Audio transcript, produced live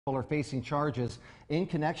People are facing charges in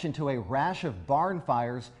connection to a rash of barn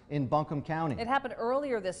fires in Buncombe County. It happened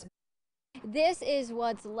earlier this month. This is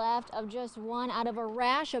what's left of just one out of a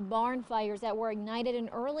rash of barn fires that were ignited in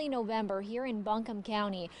early November here in Buncombe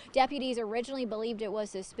County. Deputies originally believed it was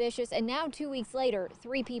suspicious, and now 2 weeks later,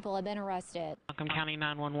 3 people have been arrested. Buncombe County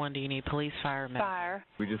 911, do you need police, fire, medical? Fire.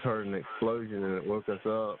 We just heard an explosion and it woke us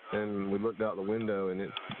up, and we looked out the window and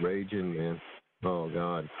it's raging, man. Oh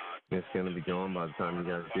God. It's going to be gone by the time you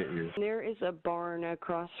guys get here. There is a barn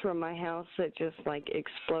across from my house that just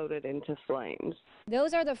exploded into flames.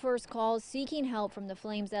 Those are the first calls seeking help from the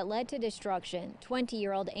flames that led to destruction.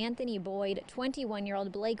 20-year-old Anthony Boyd,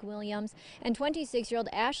 21-year-old Blake Williams, and 26-year-old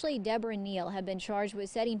Ashley Deborah Neal have been charged with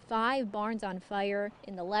setting 5 barns on fire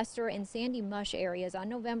in the Lester and Sandy Mush areas on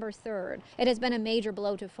November 3rd. It has been a major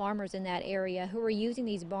blow to farmers in that area who are using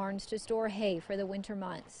these barns to store hay for the winter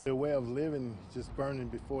months. Their way of living just burning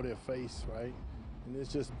before their face, right? And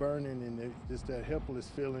it's just burning, and just that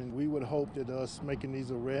helpless feeling. We would hope that us making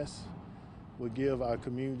these arrests would give our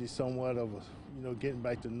community somewhat of a, getting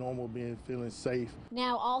back to normal, feeling safe.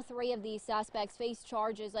 Now, all 3 of these suspects face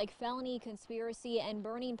charges like felony, conspiracy, and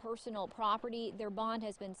burning personal property. Their bond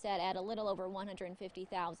has been set at a little over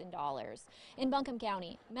 $150,000. In Buncombe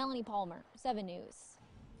County, Melanie Palmer, 7 News.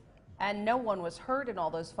 And no one was hurt in all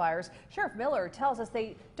those fires. Sheriff Miller tells us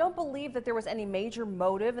they don't believe that there was any major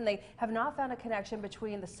motive, and they have not found a connection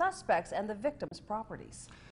between the suspects and the victims' properties.